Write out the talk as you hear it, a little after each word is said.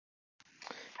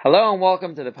Hello and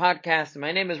welcome to the podcast.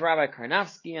 My name is Rabbi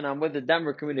Karnofsky and I'm with the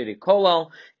Denver Community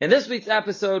Kollel. In this week's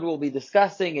episode, we'll be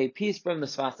discussing a piece from the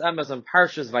Sfas Emes on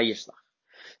Parshas Vayishlach.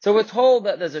 So we're told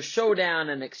that there's a showdown,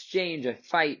 an exchange, a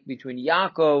fight between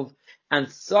Yaakov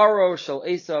and Saro Shel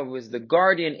Esav, who is the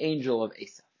guardian angel of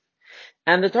Esav.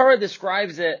 And the Torah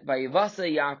describes it by Yivasa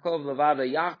Yaakov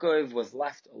Levada. Yaakov was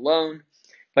left alone.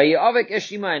 By Ye'avik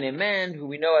Ishima, and a man who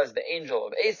we know as the angel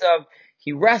of Esav,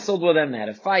 he wrestled with him, had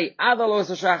a fight, Adalos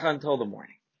Hashacha, until the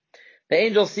morning. The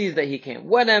angel sees that he can't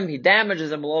win him, he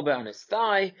damages him a little bit on his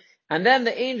thigh, and then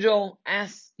the angel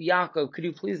asks Yaakov, could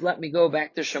you please let me go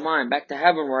back to Shemayim, back to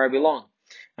heaven where I belong?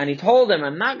 And he told him,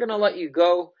 I'm not going to let you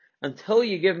go until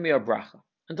you give me a bracha,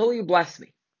 until you bless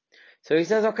me. So he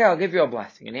says, okay, I'll give you a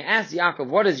blessing. And he asks Yaakov,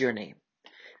 what is your name?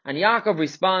 And Yaakov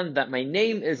responds that my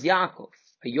name is Yaakov,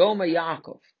 Vayoma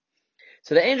Yaakov.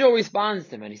 So the angel responds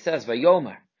to him and he says,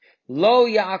 Vayomer, Lo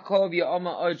Yaakov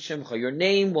Ya'oma Od Shimcha, your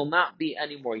name will not be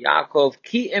anymore Yaakov,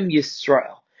 Ki Im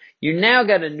Yisrael. You now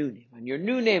get a new name, and your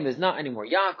new name is not anymore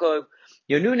Yaakov,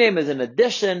 your new name is in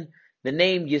addition, the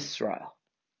name Yisrael.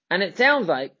 And it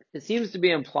seems to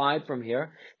be implied from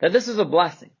here, that this is a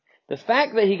blessing. The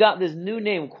fact that he got this new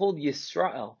name called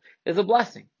Yisrael is a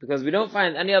blessing, because we don't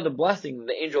find any other blessing that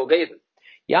the angel gave him.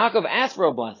 Yaakov asked for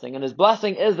a blessing, and his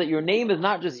blessing is that your name is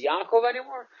not just Yaakov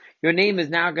anymore, your name is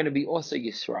now going to be also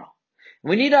Yisrael. And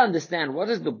we need to understand what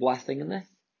is the blessing in this.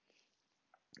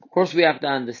 Of course, we have to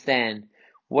understand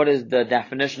what is the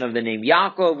definition of the name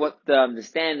Yaakov, what's the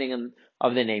understanding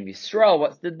of the name Yisrael,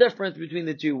 what's the difference between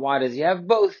the two, why does he have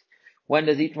both, when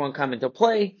does each one come into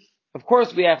play. Of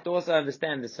course, we have to also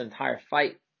understand this entire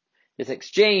fight, this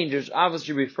exchange, which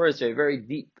obviously refers to a very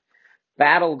deep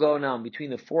battle going on between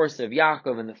the force of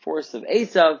Yaakov and the force of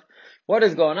Esav. What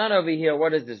is going on over here?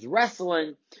 What is this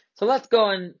wrestling? So let's go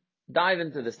and dive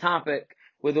into this topic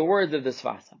with the words of the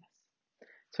Sfas Emes.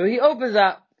 So he opens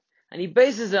up and he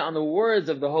bases it on the words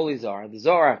of the Holy Zohar, the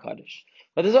Zohar HaKadosh.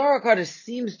 But the Zohar HaKadosh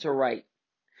seems to write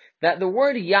that the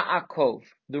word Yaakov,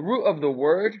 the root of the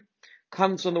word,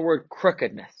 comes from the word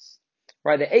crookedness.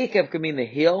 Right? The Akev could mean the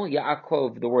heel,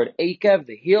 Yaakov, the word Akev,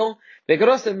 the heel. They could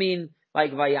also mean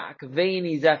like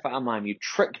Vayakveini Zefa Amam, you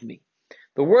tricked me.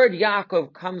 The word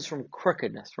Yaakov comes from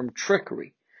crookedness, from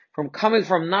trickery, from coming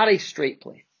from not a straight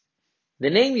place. The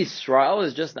name Yisrael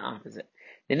is just the opposite.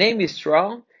 The name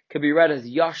Yisrael could be read as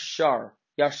Yashar,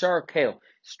 Yashar Kale,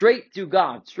 straight to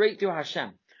God, straight to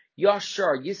Hashem.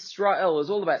 Yashar, Yisrael is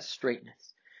all about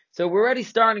straightness. So we're already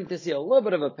starting to see a little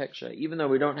bit of a picture, even though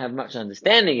we don't have much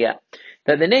understanding yet,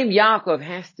 that the name Yaakov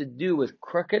has to do with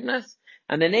crookedness,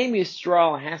 and the name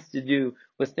Yisrael has to do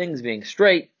with things being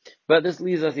straight. But this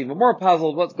leaves us even more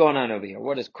puzzled. What's going on over here?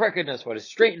 What is crookedness? What is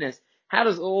straightness? How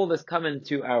does all this come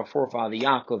into our forefather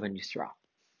Yaakov and Yisrael?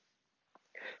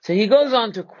 So he goes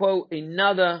on to quote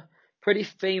another pretty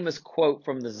famous quote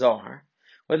from the Zohar,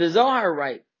 where the Zohar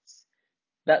writes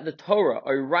that the Torah,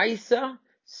 Oraisa,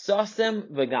 Sosem,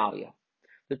 Vegalia.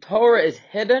 The Torah is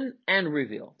hidden and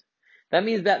revealed. That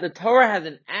means that the Torah has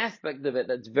an aspect of it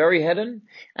that's very hidden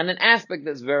and an aspect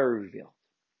that's very revealed.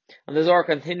 And the Zohar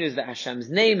continues that Hashem's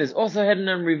name is also hidden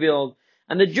and revealed,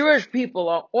 and the Jewish people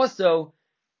are also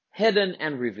hidden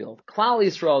and revealed. Klal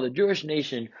Yisrael, the Jewish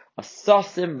nation, are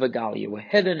Sosim V'Galia, were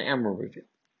hidden and were revealed.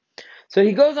 So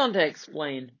he goes on to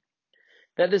explain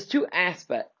that there's two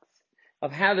aspects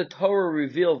of how the Torah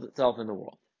reveals itself in the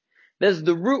world. There's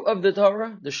the root of the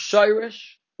Torah, the Shirish,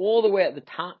 all the way at the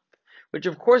top, which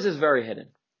of course is very hidden.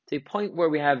 It's a point where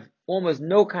we have almost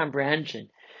no comprehension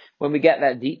when we get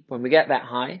that deep, when we get that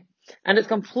high, and it's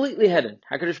completely hidden.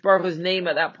 HaKadosh Baruch Hu's name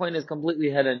at that point is completely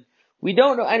hidden. We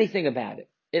don't know anything about it.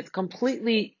 It's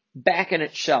completely back in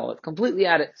its shell. It's completely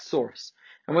at its source.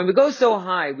 And when we go so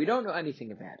high, we don't know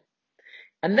anything about it.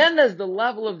 And then there's the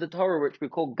level of the Torah which we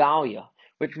call Galia,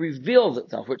 which reveals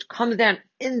itself, which comes down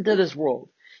into this world.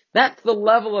 That's the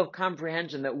level of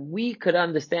comprehension that we could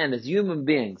understand as human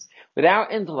beings. With our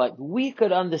intellect, we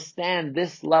could understand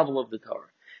this level of the Torah.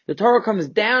 The Torah comes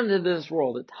down to this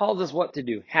world. It tells us what to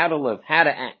do, how to live, how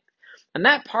to act. And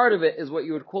that part of it is what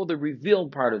you would call the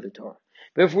revealed part of the Torah.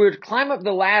 But if we were to climb up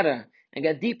the ladder and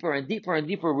get deeper and deeper and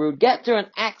deeper, we would get to an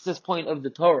access point of the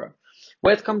Torah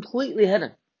where it's completely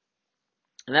hidden.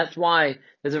 And that's why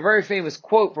there's a very famous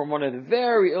quote from one of the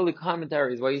very early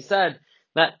commentaries where he said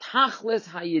that Tachlis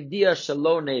Hayidiyah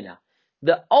Shelo Neda,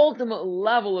 the ultimate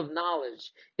level of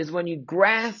knowledge is when you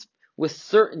grasp with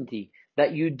certainty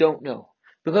that you don't know.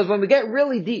 Because when we get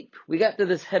really deep, we get to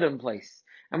this hidden place.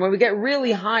 And when we get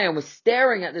really high and we're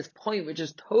staring at this point which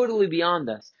is totally beyond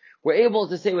us, we're able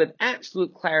to say with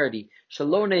absolute clarity,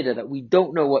 Shelo Neda, that we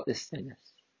don't know what this thing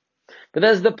is. But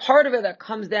there's the part of it that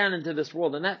comes down into this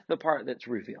world, and that's the part that's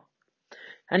revealed.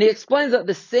 And he explains that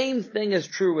the same thing is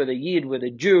true with a Yid, with a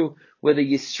Jew, with a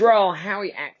Yisrael, how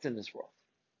he acts in this world.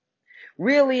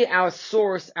 Really, our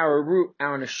source, our root,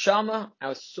 our neshama,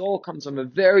 our soul comes from a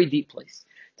very deep place.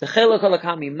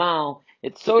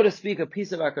 It's, so to speak, a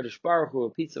piece of HaKadosh Baruch Hu, a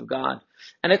piece of God.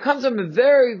 And it comes from a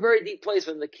very, very deep place,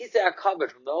 from the Kisei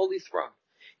HaKavod, from the Holy Throne.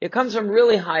 It comes from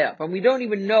really high up, and we don't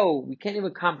even know, we can't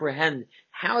even comprehend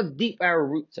how deep our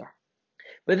roots are.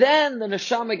 But then the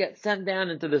neshama gets sent down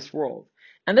into this world.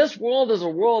 And this world is a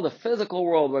world, a physical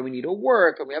world, where we need to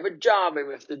work, and we have a job, and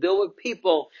we have to deal with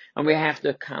people, and we have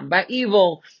to combat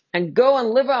evil, and go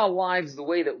and live our lives the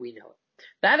way that we know it.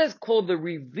 That is called the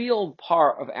revealed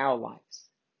part of our lives.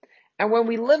 And when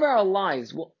we live our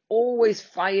lives, we're always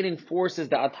fighting forces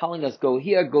that are telling us, go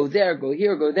here, go there, go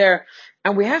here, go there.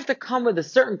 And we have to come with a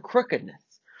certain crookedness.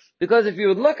 Because if you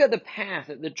would look at the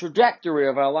path, at the trajectory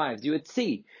of our lives, you would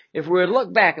see, if we would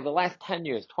look back at the last 10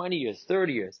 years, 20 years,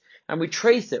 30 years, and we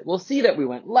trace it, we'll see that we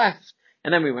went left,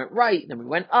 and then we went right, and then we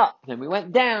went up, and then we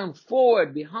went down,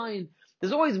 forward, behind.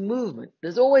 There's always movement.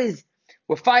 There's always,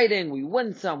 we're fighting, we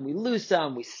win some, we lose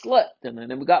some, we slipped, and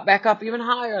then we got back up even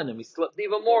higher, and then we slipped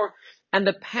even more. And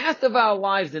the path of our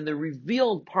lives and the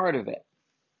revealed part of it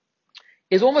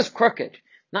is almost crooked.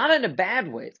 Not in a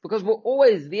bad way. It's because we're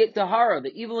always, the Tahara,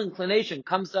 the evil inclination,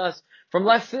 comes to us from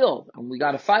left field. And we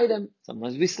gotta fight him.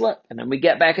 Sometimes we slip. And then we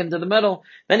get back into the middle.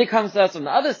 Then he comes to us from the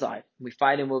other side. We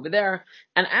fight him over there.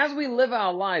 And as we live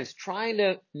our lives trying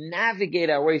to navigate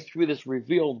our way through this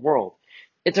revealed world,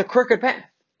 it's a crooked path.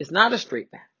 It's not a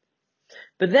straight path.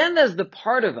 But then there's the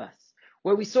part of us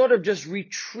where we sort of just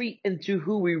retreat into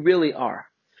who we really are.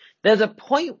 There's a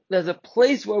point, there's a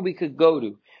place where we could go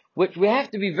to, which we have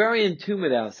to be very in tune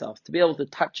with ourselves to be able to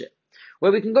touch it,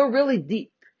 where we can go really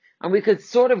deep, and we could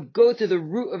sort of go to the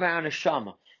root of our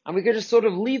neshama, and we could just sort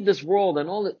of leave this world and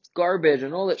all its garbage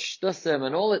and all its shtusim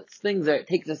and all its things that it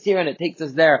takes us here and it takes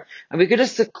us there, and we could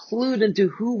just seclude into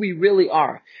who we really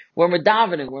are. When we're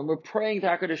davening, when we're praying to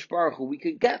HaKadosh Baruch Hu, we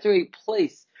could get to a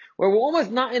place where we're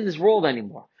almost not in this world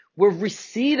anymore. We've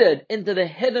receded into the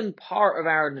hidden part of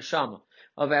our neshama,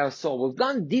 of our soul. We've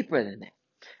gone deeper than that.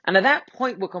 And at that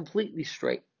point, we're completely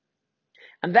straight.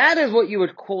 And that is what you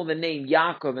would call the name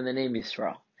Yaakov and the name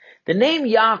Yisrael. The name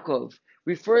Yaakov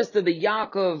refers to the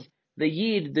Yaakov, the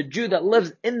Yid, the Jew that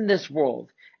lives in this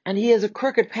world. And he has a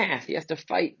crooked path. He has to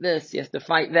fight this, he has to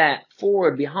fight that,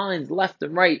 forward, behind, left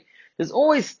and right. There's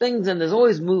always things and there's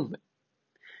always movement.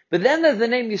 But then there's the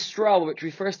name Yisrael, which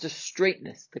refers to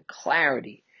straightness, to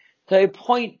clarity, to a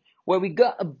point where we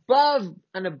go above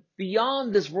and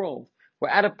beyond this world. We're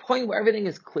at a point where everything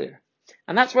is clear.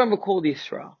 And that's when we're called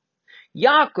Yisrael.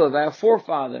 Yaakov, our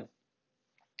forefather,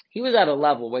 he was at a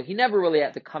level where he never really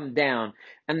had to come down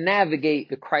and navigate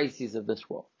the crises of this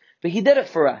world. But he did it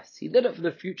for us. He did it for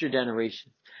the future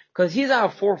generations. Because he's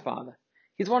our forefather.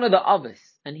 He's one of the others.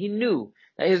 And he knew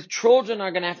that his children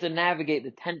are going to have to navigate the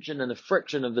tension and the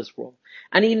friction of this world.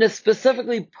 And he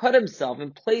specifically put himself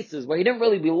in places where he didn't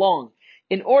really belong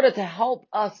in order to help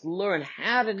us learn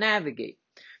how to navigate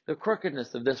the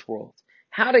crookedness of this world.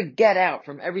 How to get out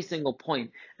from every single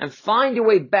point and find your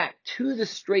way back to the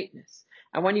straightness.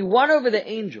 And when he won over the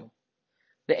angel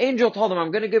told him,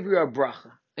 I'm going to give you a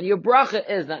bracha. And your bracha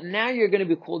is that now you're going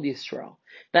to be called Yisrael.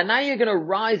 That now you're going to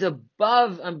rise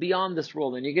above and beyond this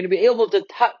world. And you're going to be able to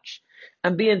touch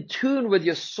and be in tune with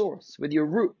your source, with your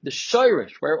root, the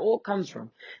shoirish, where it all comes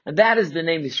from. And that is the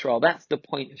name Yisrael. That's the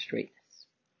point of straightness.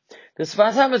 The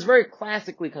Sfas Emes very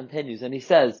classically continues, and he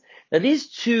says that these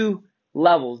two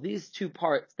levels, these two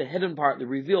parts, the hidden part, the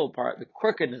revealed part, the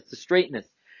crookedness, the straightness,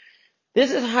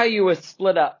 this is how you would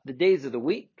split up the days of the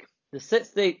week, the 6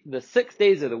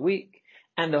 days of the week,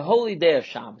 and the holy day of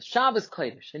Shabbos. Shabbos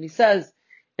Kodesh. And he says,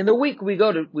 in the week we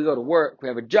go to work, we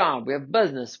have a job, we have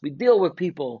business, we deal with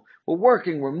people, we're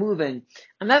working, we're moving,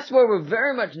 and that's where we're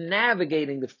very much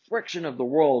navigating the friction of the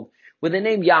world with the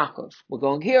name Yaakov. We're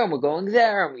going here and we're going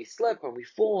there, and we slip and we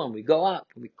fall and we go up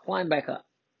and we climb back up.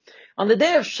 On the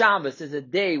day of Shabbos is a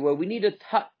day where we need to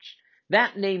touch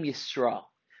that name Yisrael.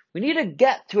 We need to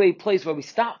get to a place where we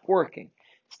stop working.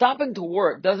 Stopping to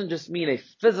work doesn't just mean a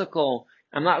physical,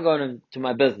 I'm not going to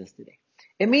my business today.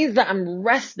 It means that I'm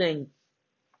resting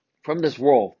from this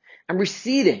world. I'm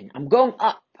receding. I'm going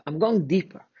up. I'm going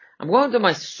deeper. I'm going to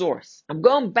my source. I'm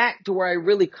going back to where I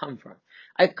really come from.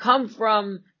 I come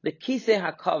from the Kisei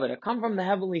HaKavod. I come from the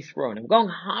heavenly throne. I'm going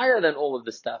higher than all of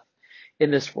the stuff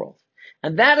in this world.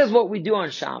 And that is what we do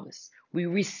on Shabbos. We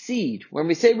recede. When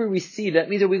we say we recede, that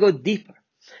means that we go deeper.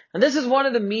 And this is one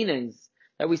of the meanings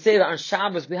that we say that on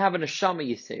Shabbos we have an neshama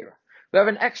yisera. We have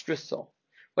an extra soul.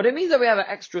 What it means that we have an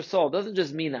extra soul doesn't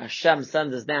just mean that Hashem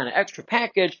sends us down an extra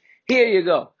package. Here you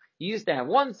go. You used to have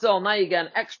one soul, now you get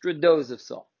an extra dose of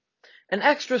soul. An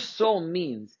extra soul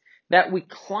means that we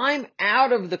climb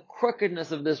out of the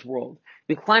crookedness of this world.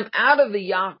 We climb out of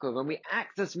the Yaakov and we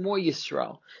access more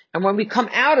Yisrael. And when we come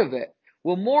out of it,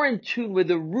 we're more in tune with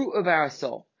the root of our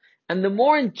soul. And the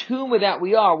more in tune with that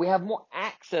we are, we have more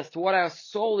access to what our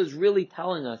soul is really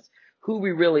telling us, who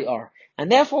we really are.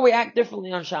 And therefore we act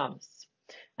differently on Shabbos.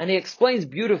 And he explains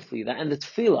beautifully that in the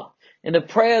tefillah, in the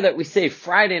prayer that we say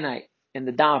Friday night in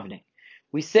the davening,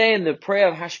 we say in the prayer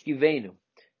of Hashkivenu,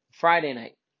 Friday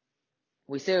night,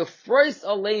 we say, Ufrois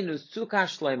aleinu sukkah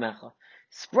shleimecha,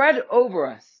 spread over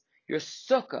us your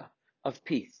sukkah of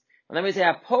peace. And then we say,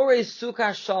 Apore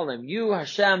sukkah shalom, you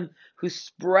Hashem, who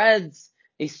spreads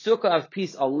a sukkah of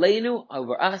peace aleinu,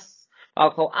 over us,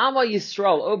 Al kol ama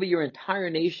Yisrael, over your entire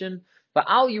nation,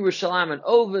 Ba'al Yerushalayim, and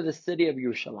over the city of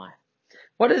Yerushalayim.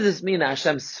 What does this mean that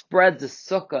Hashem spreads a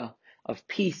sukkah of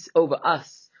peace over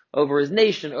us, over his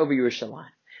nation, over Yerushalayim?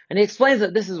 And he explains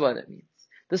that this is what it means.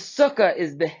 The sukkah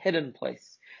is the hidden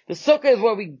place. The sukkah is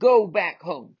where we go back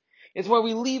home. It's where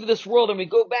we leave this world and we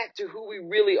go back to who we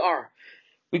really are.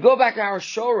 We go back to our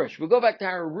shorish. We go back to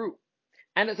our root.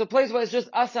 And it's a place where it's just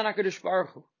us and HaKadosh Baruch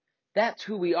Hu. That's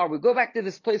who we are. We go back to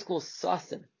this place called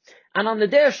Sasim. And on the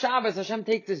day of Shabbos, Hashem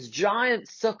takes this giant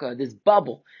sukkah, this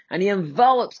bubble, and he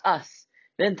envelops us,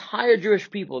 the entire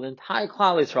Jewish people, the entire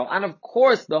Klal Yisrael, and of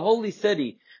course the holy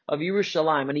city of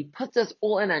Yerushalayim, and he puts us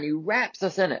all in it, and he wraps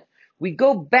us in it. We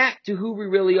go back to who we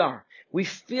really are. We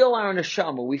feel our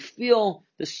neshama. We feel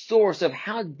the source of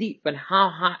how deep and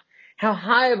how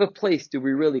high of a place do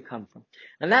we really come from.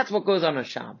 And that's what goes on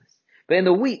Shabbos. But in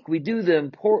the week, we do the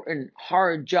important,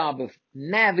 hard job of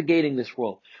navigating this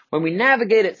world. When we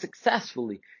navigate it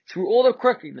successfully, through all the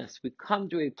crookedness, we come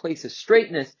to a place of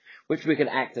straightness, which we can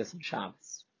access on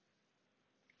Shabbos.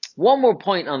 One more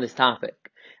point on this topic.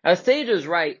 Our sages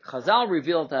write, Chazal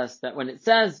revealed to us that when it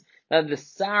says that the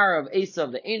Sar of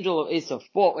Esav, the angel of Esav,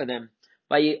 fought with him,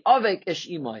 Vayevek ish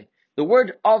imai. The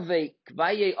word avek,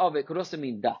 Vayevek, could also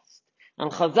mean dust.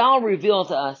 And Chazal revealed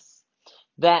to us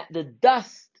that the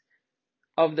dust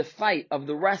of the fight, of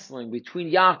the wrestling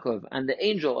between Yaakov and the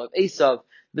angel of Esav,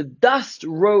 the dust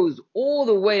rose all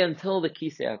the way until the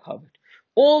Kisei HaKavod,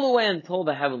 all the way until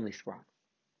the heavenly throne.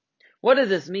 What does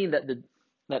this mean that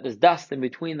there's dust in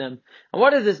between them? And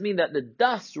what does this mean that the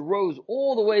dust rose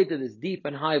all the way to this deep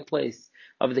and high place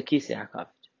of the Kisei HaKavod?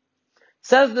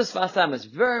 Says the Sfas Emes,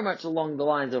 very much along the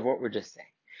lines of what we're just saying.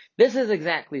 This is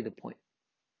exactly the point.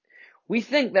 We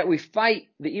think that we fight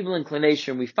the evil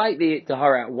inclination, we fight the Yetzer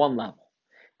Hara at one level.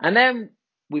 And then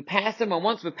we pass him, and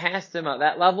once we pass him at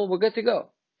that level, we're good to go.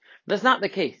 That's not the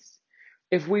case.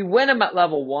 If we win him at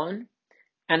level 1,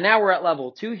 and now we're at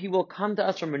level 2, he will come to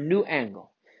us from a new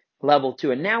angle. Level 2.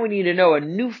 And now we need to know a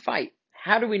new fight.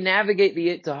 How do we navigate the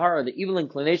Yetzer Hara, the evil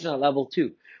inclination, at level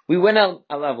 2? We win at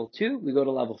level 2, we go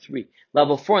to level 3.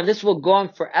 Level 4, and this will go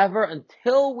on forever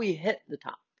until we hit the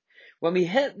top. When we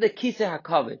hit the Kisei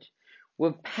HaKavod,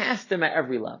 we've passed him at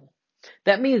every level.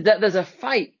 That means that there's a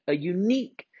fight, a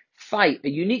unique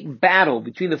battle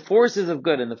between the forces of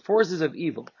good and the forces of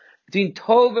evil, between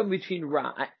Tov and between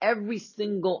Ra, at every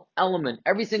single element,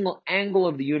 every single angle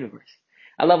of the universe.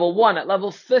 At level 1, at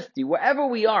level 50, wherever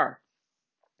we are,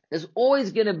 there's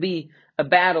always going to be a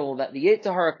battle that the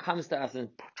Yetzer Hara comes to us and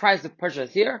tries to push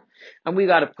us here, and we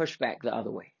got to push back the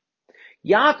other way.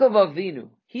 Yaakov Avinu,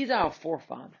 he's our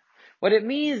forefather. What it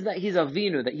means that he's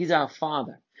Avinu, that he's our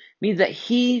father, means that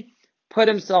he put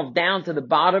himself down to the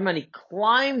bottom and he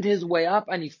climbed his way up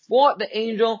and he fought the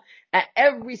angel at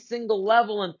every single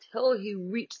level until he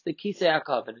reached the Kisei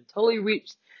HaKavod, until he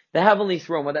reached the heavenly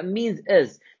throne. What that means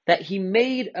is that he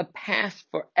made a path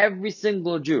for every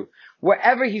single Jew.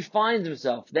 Wherever he finds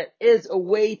himself, there is a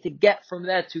way to get from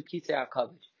there to Kisei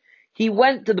HaKavod. He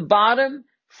went to the bottom,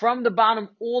 from the bottom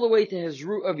all the way to his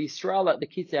root of Yisrael at the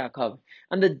Kisei HaKavod.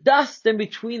 And the dust in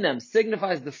between them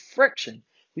signifies the friction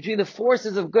between the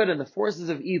forces of good and the forces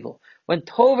of evil. When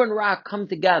Tov and Ra come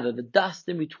together, the dust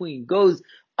in between goes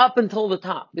up until the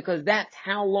top, because that's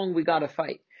how long we gotta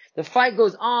fight. The fight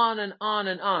goes on and on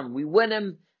and on. We win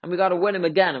him, and we gotta win him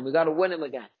again, and we gotta win him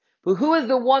again. But who is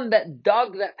the one that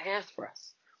dug that path for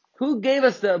us? Who gave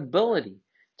us the ability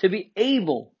to be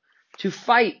able to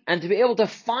fight and to be able to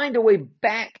find a way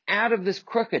back out of this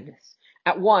crookedness?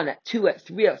 At 1, at 2, at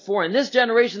 3, at 4. In this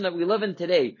generation that we live in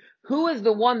today, who is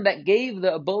the one that gave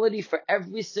the ability for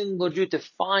every single Jew to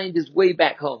find his way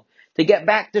back home, to get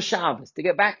back to Shabbos, to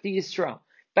get back to Yisrael,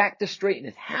 back to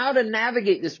straightness, how to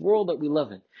navigate this world that we live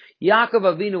in? Yaakov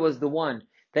Avinu was the one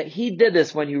that he did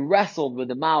this when he wrestled with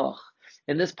the Malach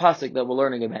in this pasuk that we're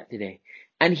learning about today.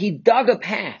 And he dug a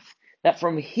path that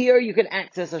from here you could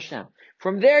access Hashem.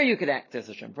 From there you could access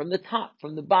Hashem. From the top,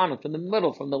 from the bottom, from the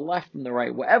middle, from the left, from the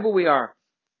right, wherever we are,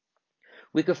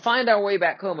 we could find our way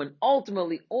back home and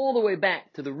ultimately all the way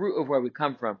back to the root of where we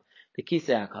come from, the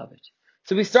Kisei HaKavod.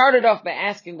 So we started off by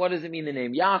asking, what does it mean the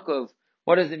name Yaakov?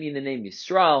 What does it mean the name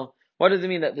Yisrael? What does it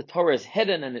mean that the Torah is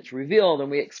hidden and it's revealed? And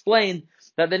we explained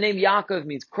that the name Yaakov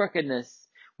means crookedness,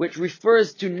 which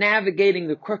refers to navigating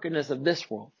the crookedness of this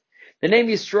world. The name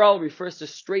Yisrael refers to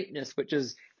straightness, which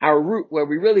is our root, where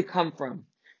we really come from.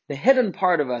 The hidden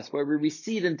part of us, where we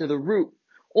recede into the root,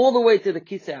 all the way to the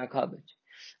Kisei HaKavod.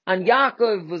 And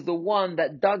Yaakov was the one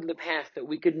that dug the path that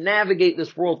we could navigate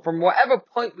this world from whatever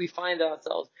point we find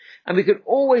ourselves, and we could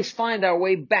always find our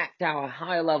way back to our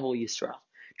high level Yisrael.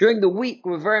 During the week,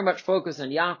 we're very much focused on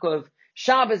Yaakov.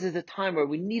 Shabbos is a time where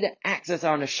we need to access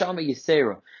our neshama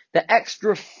yisera, the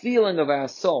extra feeling of our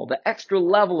soul, the extra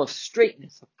level of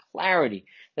straightness, of clarity,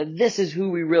 that this is who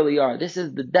we really are. This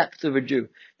is the depth of a Jew.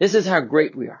 This is how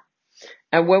great we are.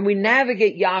 And when we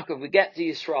navigate Yaakov, we get to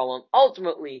Yisrael, and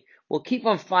ultimately we'll keep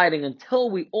on fighting until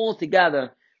we all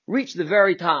together reach the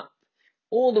very top,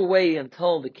 all the way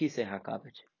until the Kisei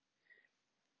HaKavod.